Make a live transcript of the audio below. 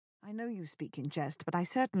know you speak in jest, but I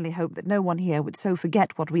certainly hope that no one here would so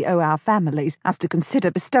forget what we owe our families as to consider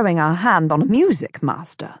bestowing our hand on a music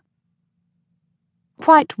master."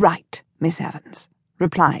 "Quite right, Miss Evans,"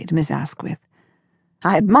 replied Miss Asquith.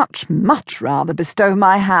 "I'd much, much rather bestow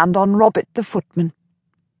my hand on Robert the footman."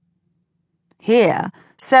 Here,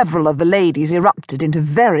 several of the ladies erupted into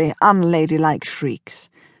very unladylike shrieks.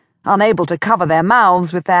 Unable to cover their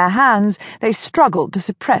mouths with their hands, they struggled to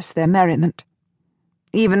suppress their merriment.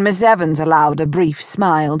 Even Miss Evans allowed a brief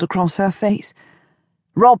smile to cross her face.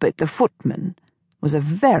 Robert the footman was a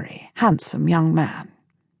very handsome young man.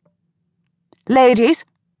 "Ladies,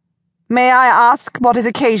 may I ask what is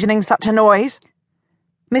occasioning such a noise?"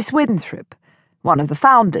 Miss Winthrop, one of the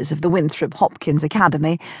founders of the Winthrop Hopkins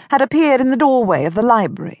Academy, had appeared in the doorway of the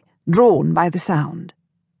library, drawn by the sound.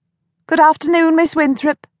 "Good afternoon, Miss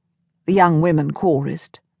Winthrop," the young women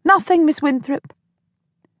chorused. "Nothing, Miss Winthrop."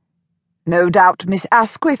 "No doubt Miss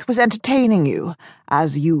Asquith was entertaining you,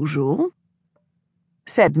 as usual,"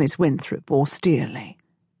 said Miss Winthrop austerely.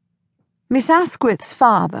 Miss Asquith's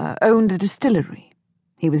father owned a distillery.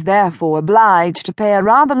 He was therefore obliged to pay a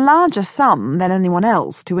rather larger sum than anyone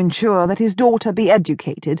else to ensure that his daughter be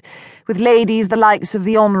educated with ladies the likes of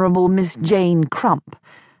the Honourable Miss Jane Crump,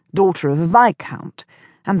 daughter of a viscount,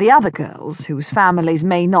 and the other girls whose families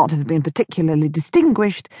may not have been particularly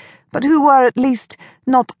distinguished, but who were at least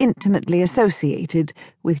not intimately associated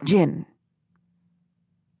with gin.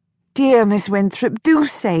 "Dear Miss Winthrop, do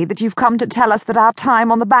say that you've come to tell us that our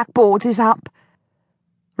time on the backboards is up,"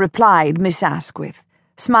 replied Miss Asquith,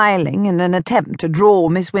 smiling in an attempt to draw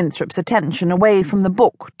Miss Winthrop's attention away from the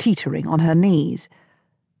book teetering on her knees.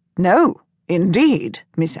 "No, indeed,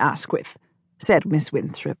 Miss Asquith," said Miss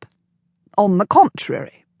Winthrop. "On the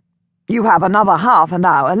contrary, you have another half an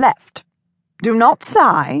hour left. Do not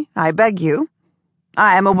sigh, I beg you.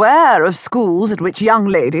 I am aware of schools at which young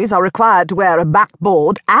ladies are required to wear a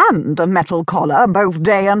backboard and a metal collar both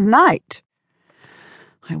day and night.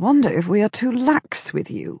 I wonder if we are too lax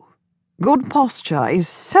with you. Good posture is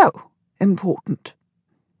so important."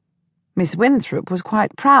 Miss Winthrop was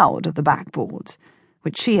quite proud of the backboards,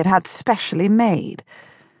 which she had had specially made.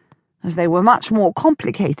 As they were much more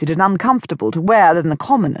complicated and uncomfortable to wear than the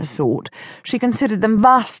commoner sort, she considered them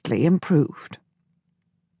vastly improved.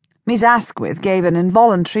 Miss Asquith gave an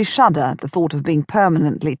involuntary shudder at the thought of being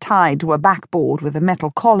permanently tied to a backboard with a metal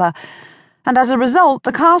collar, and as a result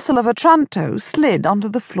the castle of Otranto slid onto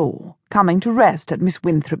the floor, coming to rest at Miss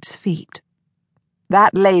Winthrop's feet.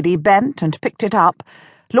 That lady bent and picked it up,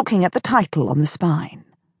 looking at the title on the spine.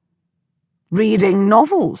 "Reading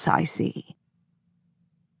novels, I see.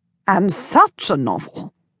 And such a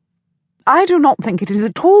novel! I do not think it is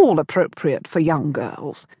at all appropriate for young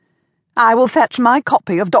girls. I will fetch my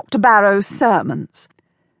copy of Dr. Barrow's sermons.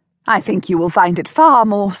 I think you will find it far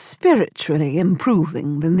more spiritually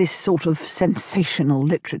improving than this sort of sensational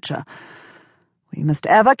literature. We must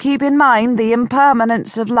ever keep in mind the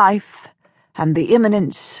impermanence of life and the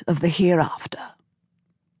imminence of the hereafter."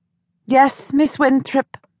 "Yes, Miss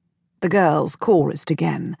Winthrop," the girls chorused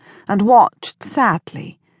again, and watched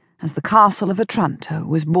sadly as the castle of Otranto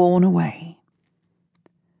was borne away.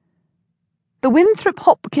 The Winthrop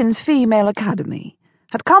Hopkins Female Academy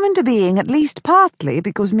had come into being at least partly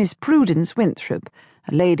because Miss Prudence Winthrop,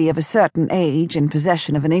 a lady of a certain age in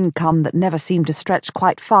possession of an income that never seemed to stretch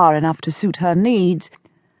quite far enough to suit her needs,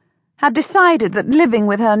 had decided that living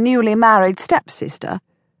with her newly married stepsister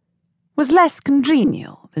was less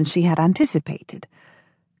congenial than she had anticipated.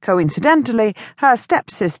 Coincidentally, her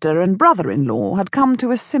stepsister and brother-in-law had come to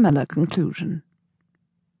a similar conclusion.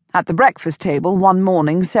 At the breakfast table one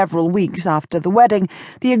morning several weeks after the wedding,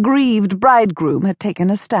 the aggrieved bridegroom had taken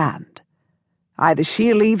a stand. "Either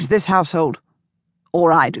she leaves this household,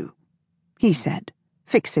 or I do," he said,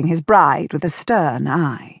 fixing his bride with a stern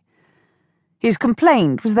eye. His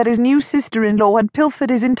complaint was that his new sister-in-law had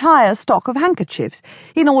pilfered his entire stock of handkerchiefs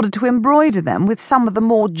in order to embroider them with some of the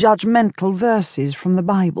more judgmental verses from the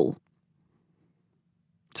Bible.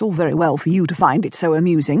 "It's all very well for you to find it so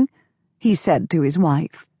amusing," he said to his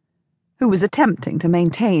wife, who was attempting to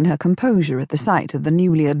maintain her composure at the sight of the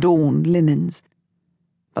newly adorned linens.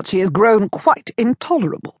 "But she has grown quite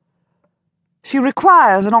intolerable. She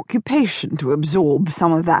requires an occupation to absorb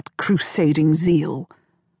some of that crusading zeal.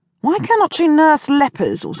 Why cannot she nurse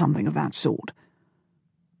lepers or something of that sort?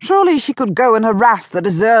 Surely she could go and harass the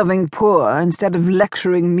deserving poor instead of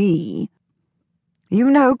lecturing me."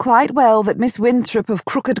 "You know quite well that Miss Winthrop of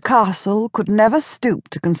Crooked Castle could never stoop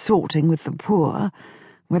to consorting with the poor,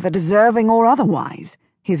 whether deserving or otherwise,"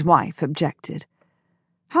 his wife objected.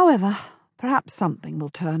 "However, perhaps something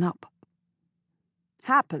will turn up."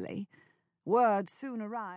 Happily, word soon arrived.